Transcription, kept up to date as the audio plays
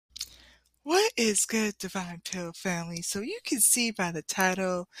What is good, Divine Pill family? So you can see by the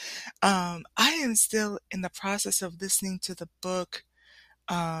title, I am still in the process of listening to the book,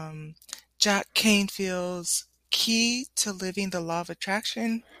 um, Jack Canfield's Key to Living the Law of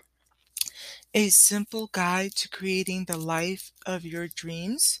Attraction, a simple guide to creating the life of your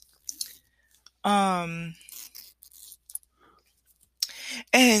dreams. Um,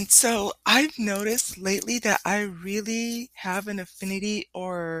 and so I've noticed lately that I really have an affinity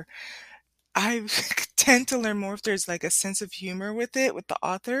or I tend to learn more if there's like a sense of humor with it, with the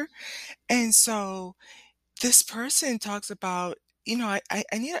author. And so this person talks about, I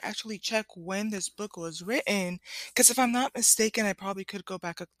need to actually check when this book was written, because if I'm not mistaken, I probably could go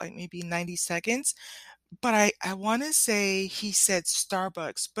back like maybe 90 seconds. But I want to say he said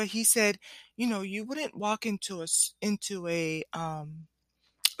Starbucks, but he said, you wouldn't walk into a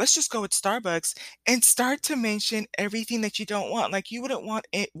let's just go with Starbucks and start to mention everything that you don't want. Like you wouldn't want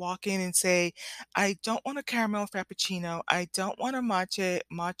it walk in and say, I don't want a caramel frappuccino. I don't want a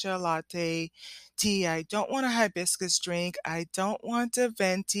matcha latte tea. I don't want a hibiscus drink. I don't want a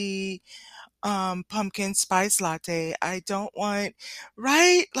venti pumpkin spice latte. I don't want,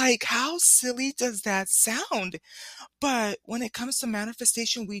 right? Like how silly does that sound? But when it comes to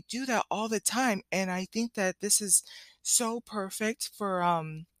manifestation, we do that all the time. And I think that this is so perfect for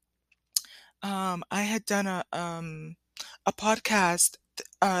I had done a podcast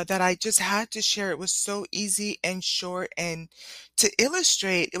that I just had to share. It was so easy and short, and to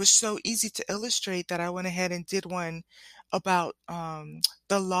illustrate, it was so easy to illustrate that I went ahead and did one about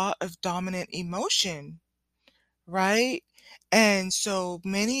the law of dominant emotion, right? And so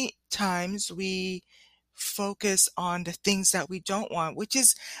many times we focus on the things that we don't want, which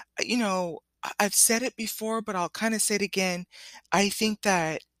is, I've said it before, but I'll kind of say it again. I think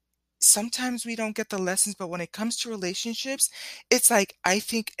that sometimes we don't get the lessons, but when it comes to relationships, it's like I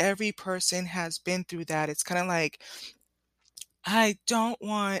think every person has been through that. It's kind of like I don't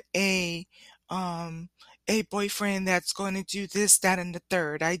want a boyfriend that's going to do this, that, and the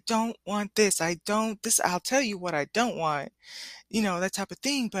third. I don't want this. I don't this. I'll tell you what I don't want, that type of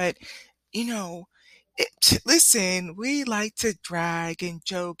thing. But you know, listen, we like to drag and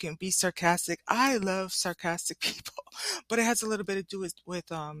joke and be sarcastic. I love sarcastic people, but it has a little bit to do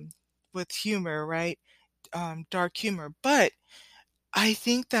with humor, right? Dark humor. But I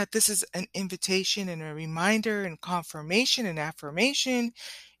think that this is an invitation and a reminder and confirmation and affirmation.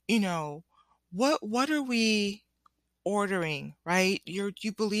 You know, what are we ordering, right? You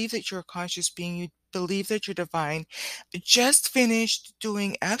believe that you're a conscious being, you believe that you're divine. Just finished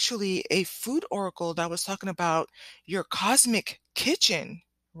doing actually a food oracle that was talking about your cosmic kitchen,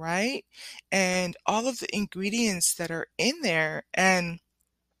 right? And all of the ingredients that are in there. And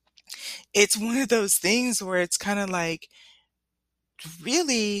it's one of those things where it's kind of like,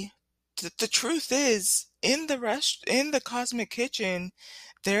 really, the truth is, in the cosmic kitchen,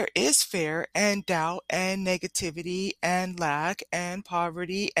 there is fear and doubt and negativity and lack and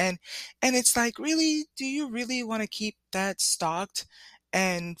poverty and it's like, really, do you really want to keep that stocked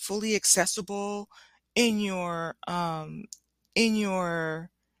and fully accessible in your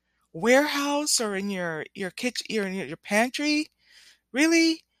warehouse or in your kitchen, your pantry?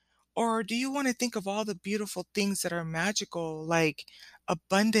 Really? Or do you want to think of all the beautiful things that are magical, like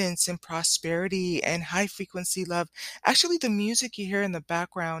abundance and prosperity and high frequency love? Actually, the music you hear in the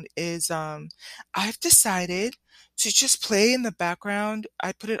background is, I've decided to just play in the background.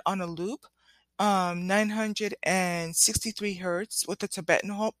 I put it on a loop, 963 hertz with the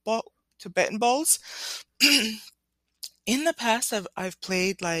Tibetan bowls. In the past, I've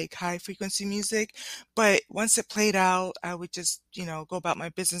played like high frequency music, but once it played out, I would just, go about my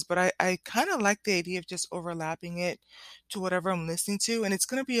business. But I kind of like the idea of just overlapping it to whatever I'm listening to. And it's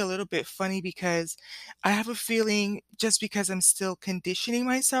going to be a little bit funny because I have a feeling, just because I'm still conditioning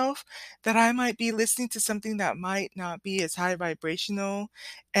myself, that I might be listening to something that might not be as high vibrational.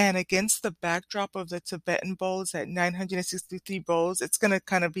 And against the backdrop of the Tibetan bowls at 963 bowls, it's going to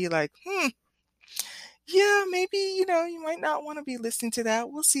kind of be like, yeah, maybe, you might not want to be listening to that.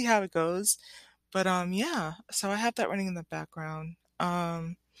 We'll see how it goes. But yeah, so I have that running in the background.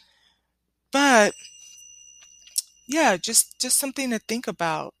 But yeah, just something to think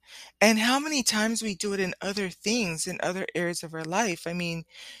about. And how many times we do it in other things, in other areas of our life. I mean,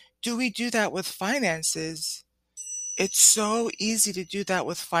 do we do that with finances? It's so easy to do that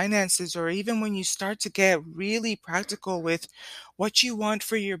with finances, or even when you start to get really practical with what you want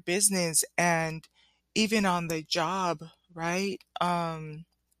for your business and even on the job, right?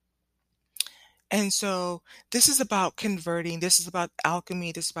 And so this is about converting, this is about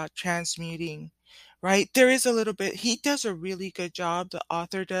alchemy, this is about transmuting, right? There is a little bit he does a really good job, the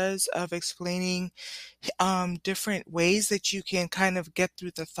author does, of explaining, different ways that you can kind of get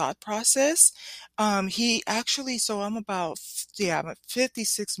through the thought process. He actually so I'm about f yeah, I'm at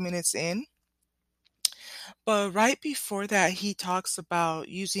 56 minutes in, but right before that, he talks about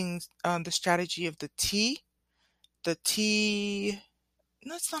using, the strategy of the T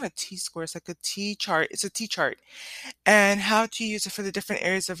no, it's not a T-square, it's like a T-chart. It's a T-chart, and how to use it for the different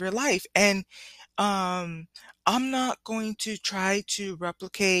areas of your life. And um, I'm not going to try to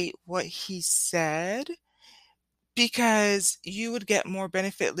replicate what he said because you would get more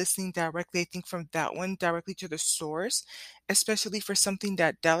benefit listening directly, I think, from that one directly to the source, especially for something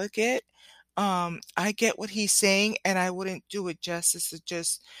that delicate. I get what he's saying, and I wouldn't do it justice to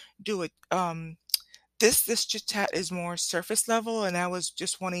just do it. This chit chat is more surface level, and I was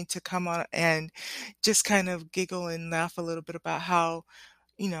just wanting to come on and just kind of giggle and laugh a little bit about how,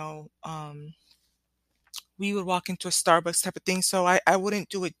 you know, we would walk into a Starbucks type of thing. So I wouldn't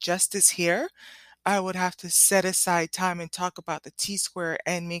do it justice here. I would have to set aside time and talk about the T square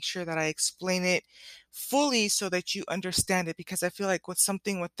and make sure that I explain it fully so that you understand it. Because I feel like with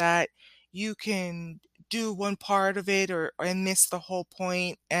something with that, you can do one part of it or and miss the whole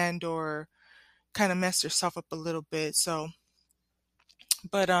point and or kind of mess yourself up a little bit. So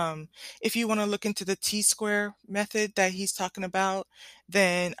but if you want to look into the T square method that he's talking about,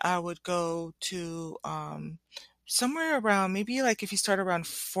 then I would go to somewhere around maybe like if you start around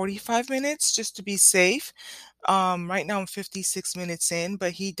 45 minutes just to be safe. Right now I'm 56 minutes in,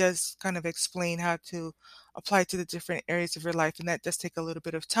 but he does kind of explain how to apply to the different areas of your life, and that does take a little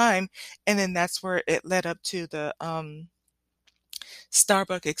bit of time. And then that's where it led up to the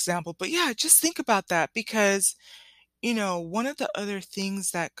Starbucks example. But yeah, just think about that because one of the other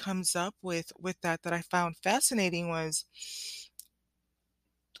things that comes up with that I found fascinating was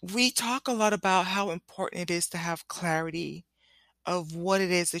we talk a lot about how important it is to have clarity of what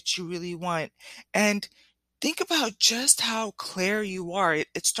it is that you really want. And think about just how clear you are.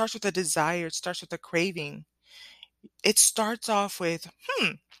 It starts with a desire, it starts with a craving. It starts off with,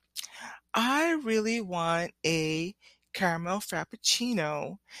 I really want a caramel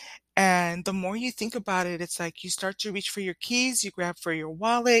frappuccino. And the more you think about it, it's like you start to reach for your keys, you grab for your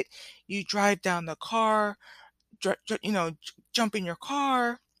wallet, you drive down the car, jump in your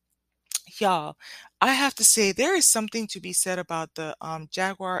car. Y'all, I have to say there is something to be said about the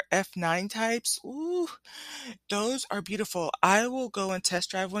Jaguar F9 types. Ooh, those are beautiful. I will go and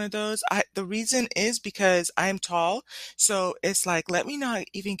test drive one of those. The reason is because I'm tall, so it's like let me not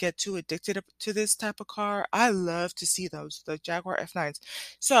even get too addicted to this type of car. I love to see those, the Jaguar F9s.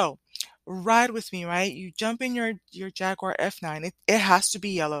 So, ride with me, right? You jump in your Jaguar F9. It has to be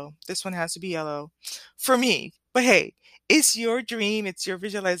yellow. This one has to be yellow for me. But hey, it's your dream, it's your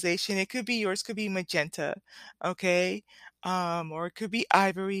visualization. It could be yours, could be magenta, okay? Or it could be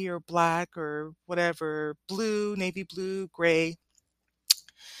ivory or black or whatever, blue, navy blue, gray.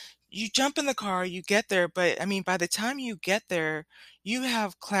 You jump in the car, you get there, but I mean, by the time you get there, you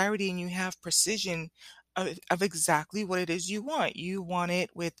have clarity and you have precision of exactly what it is you want. You want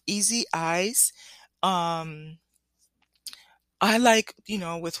it with easy eyes. Um, I like,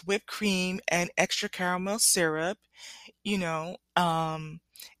 with whipped cream and extra caramel syrup, you know, and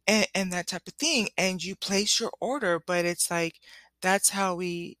that type of thing. And you place your order, but it's like that's how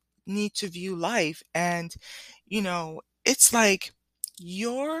we need to view life. And, it's like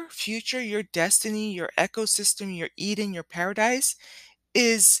your future, your destiny, your ecosystem, your Eden, your paradise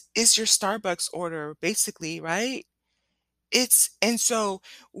is your Starbucks order, basically, right? And so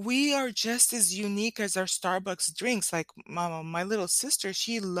we are just as unique as our Starbucks drinks. Like my little sister,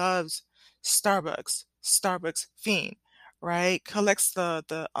 she loves Starbucks fiend, right? Collects the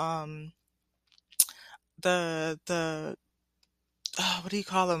what do you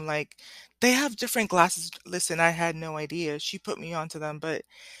call them? Like they have different glasses. Listen, I had no idea. She put me onto them, but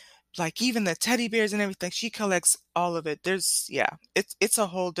like even the teddy bears and everything, she collects all of it. Yeah, it's a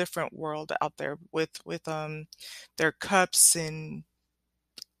whole different world out there with their cups and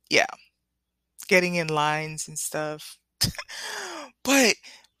yeah, getting in lines and stuff. But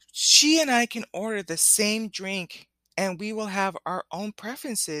she and I can order the same drink and we will have our own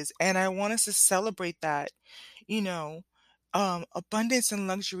preferences. And I want us to celebrate that. You know, abundance and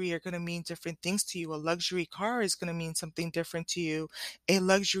luxury are going to mean different things to you. A luxury car is going to mean something different to you. A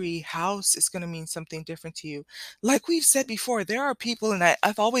luxury house is going to mean something different to you. Like we've said before, there are people, and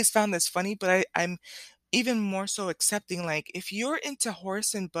I've always found this funny, but I'm even more so accepting. Like if you're into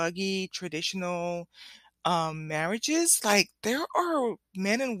horse and buggy, traditional marriages, like there are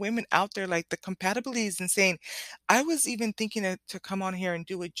men and women out there, like the compatibility is insane. I was even thinking to come on here and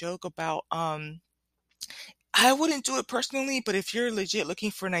do a joke about I wouldn't do it personally, but if you're legit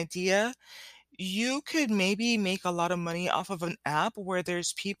looking for an idea, you could maybe make a lot of money off of an app where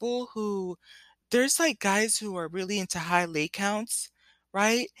there's people who there's like guys who are really into high lay counts,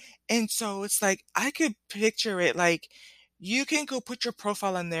 right? And so it's like I could picture it like you can go put your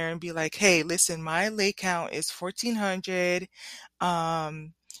profile in there and be like, "Hey, listen, my lay count is 1400,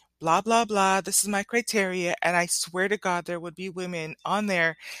 um blah blah blah. This is my criteria." And I swear to God there would be women on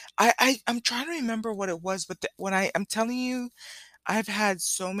there. I'm trying to remember what it was, but when I'm telling you, I've had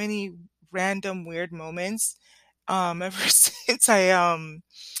so many random weird moments ever since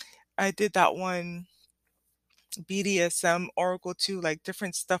I did that one BDSM Oracle too, like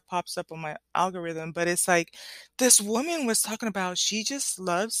different stuff pops up on my algorithm, but it's like this woman was talking about she just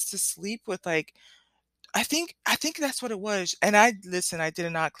loves to sleep with like I think that's what it was. And I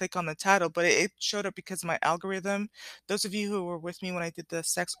did not click on the title, but it showed up because of my algorithm. Those of you who were with me when I did the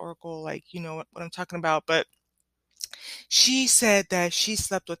sex oracle, like you know what I'm talking about. But she said that she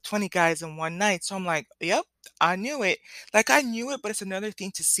slept with 20 guys in one night. So I'm like, yep, I knew it. Like I knew it, but it's another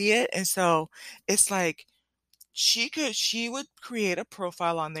thing to see it. And so it's like she would create a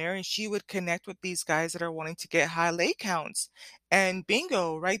profile on there and she would connect with these guys that are wanting to get high lay counts. And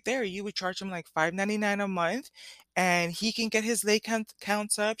bingo, right there, you would charge him like 5.99 a month and he can get his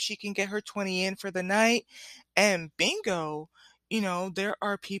counts up. She can get her 20 in for the night. And bingo, there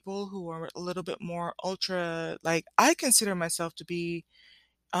are people who are a little bit more ultra, like I consider myself to be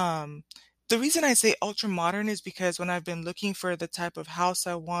um the reason I say ultra modern is because when I've been looking for the type of house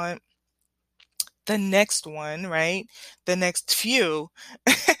I want, the next one, right? The next few,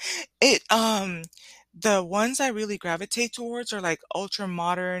 it the ones I really gravitate towards are like ultra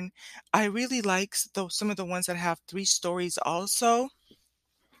modern. I really like some of the ones that have three stories also.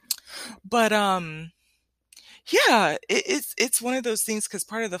 But yeah, it's one of those things because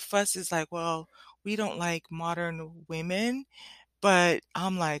part of the fuss is like, well, we don't like modern women. But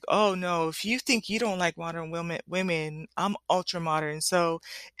I'm like, oh no, if you think you don't like modern women, I'm ultra modern. So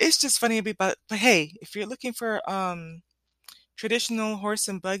it's just funny but hey, if you're looking for traditional horse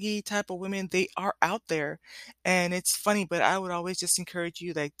and buggy type of women, they are out there. And it's funny, but I would always just encourage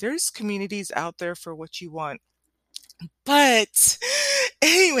you, like, there's communities out there for what you want. But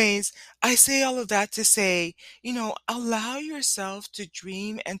anyways, I say all of that to say, allow yourself to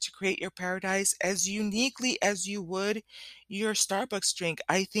dream and to create your paradise as uniquely as you would your Starbucks drink.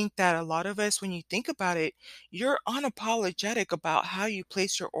 I think that a lot of us, when you think about it, you're unapologetic about how you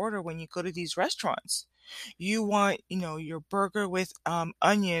place your order when you go to these restaurants. You want, your burger with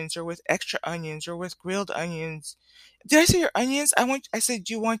onions or with extra onions or with grilled onions. Did I say your onions? I said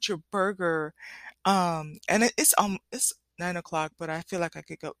you want your burger and it's 9 o'clock, but I feel like I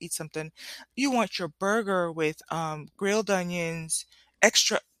could go eat something. You want your burger with grilled onions,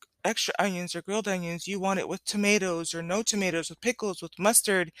 extra extra onions or grilled onions. You want it with tomatoes or no tomatoes, with pickles, with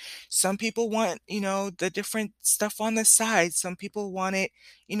mustard. Some people want, the different stuff on the side. Some people want it,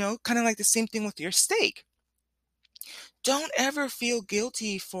 kind of like the same thing with your steak. Don't ever feel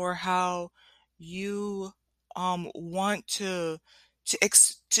guilty for how you want to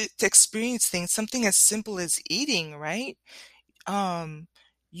experience things, something as simple as eating, right? um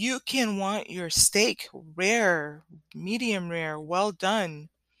you can want your steak rare, medium rare, well done,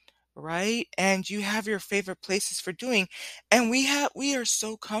 right? And you have your favorite places for doing, and we are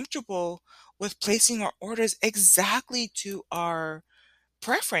so comfortable with placing our orders exactly to our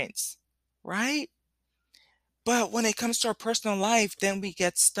preference, right? But when it comes to our personal life, then we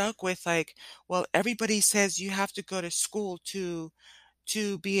get stuck with like, well, everybody says you have to go to school to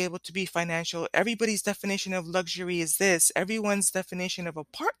be able to be financial. Everybody's definition of luxury is this. Everyone's definition of a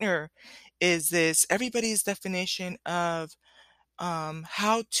partner is this. Everybody's definition of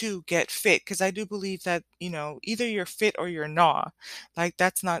how to get fit. Because I do believe that, either you're fit or you're not. Like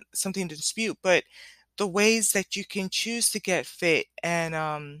that's not something to dispute. But the ways that you can choose to get fit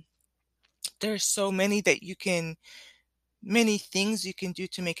and there's so many things you can do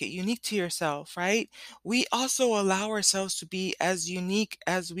to make it unique to yourself, right? We also allow ourselves to be as unique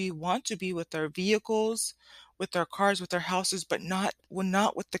as we want to be with our vehicles, with our cars, with our houses, but not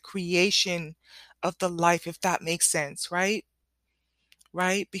with the creation of the life, if that makes sense, right?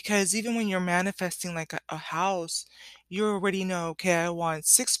 Right? Because even when you're manifesting like a house, you already know, okay, I want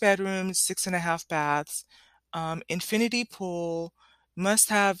 6 bedrooms, 6.5 baths, infinity pool, must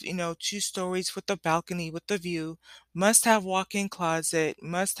have, 2 stories with the balcony with the view, must have walk-in closet,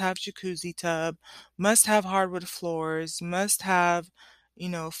 must have jacuzzi tub, must have hardwood floors, must have,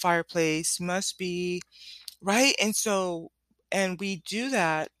 fireplace, must be, right? And we do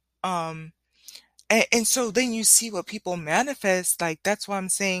that. And so then you see what people manifest. Like, that's why I'm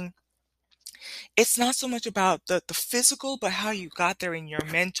saying It's not so much about the physical, but how you got there in your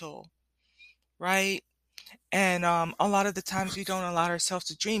mental, right? And a lot of the times we don't allow ourselves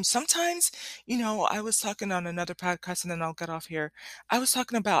to dream. Sometimes, I was talking on another podcast, and then I'll get off here. I was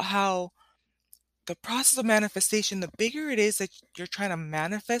talking about how the process of manifestation, the bigger it is that you're trying to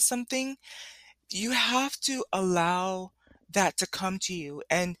manifest something, you have to allow that to come to you.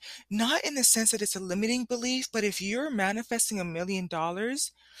 And not in the sense that it's a limiting belief, but if you're manifesting $1 million,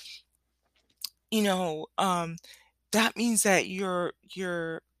 you know, um, that means that you're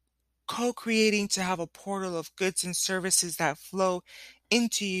co-creating to have a portal of goods and services that flow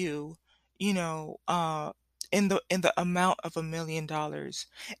into you, you know, uh, in the amount of $1 million.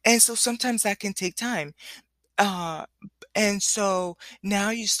 And so sometimes that can take time. Uh, and so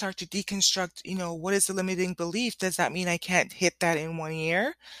now you start to deconstruct, what is the limiting belief? Does that mean I can't hit that in 1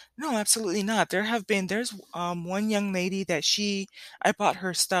 year? No, absolutely not. There's one young lady that I bought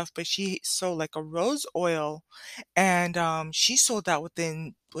her stuff, but she sold like a rose oil, and she sold out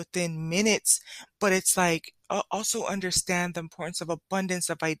within minutes. But it's like, also understand the importance of abundance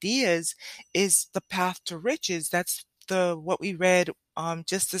of ideas is the path to riches. That's the what we read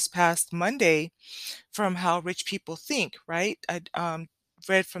just this past Monday from How Rich People Think, right? I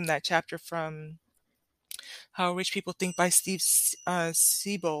read from that chapter from How Rich People Think by Steve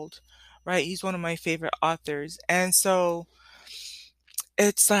Siebold, right? He's one of my favorite authors. And so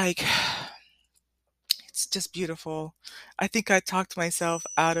it's like, it's just beautiful. I think I talked myself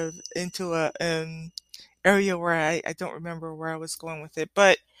out of into a area where I don't remember where I was going with it,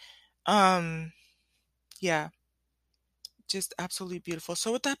 but um yeah, just absolutely beautiful.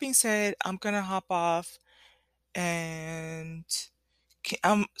 So with that being said, I'm gonna hop off, and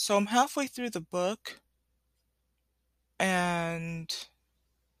so I'm halfway through the book, and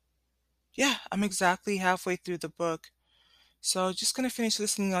yeah, I'm exactly halfway through the book. So just gonna finish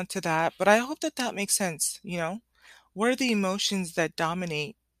listening on to that, but I hope that that makes sense. What are the emotions that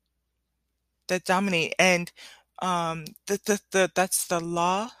dominate? And that's the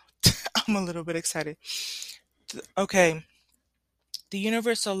law. I'm a little bit excited. Okay, the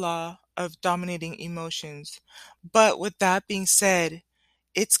universal law of dominating emotions. But with that being said,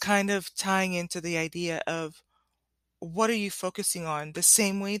 it's kind of tying into the idea of what are you focusing on? The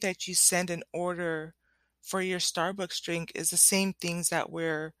same way that you send an order for your Starbucks drink is the same things that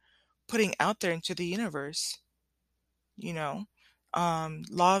we're putting out there into the universe, you know?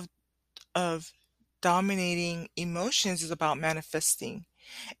 Law of dominating emotions is about manifesting,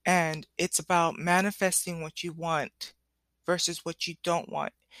 and it's about manifesting what you want versus what you don't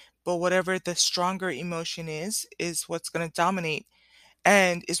want. But whatever the stronger emotion is what's going to dominate,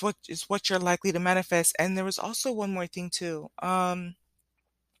 and is what you're likely to manifest. And there was also one more thing too.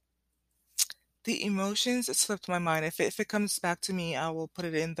 The emotions, it slipped my mind. If it comes back to me, I will put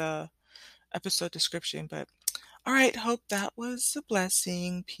it in the episode description. But all right, hope that was a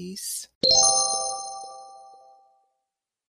blessing. Peace.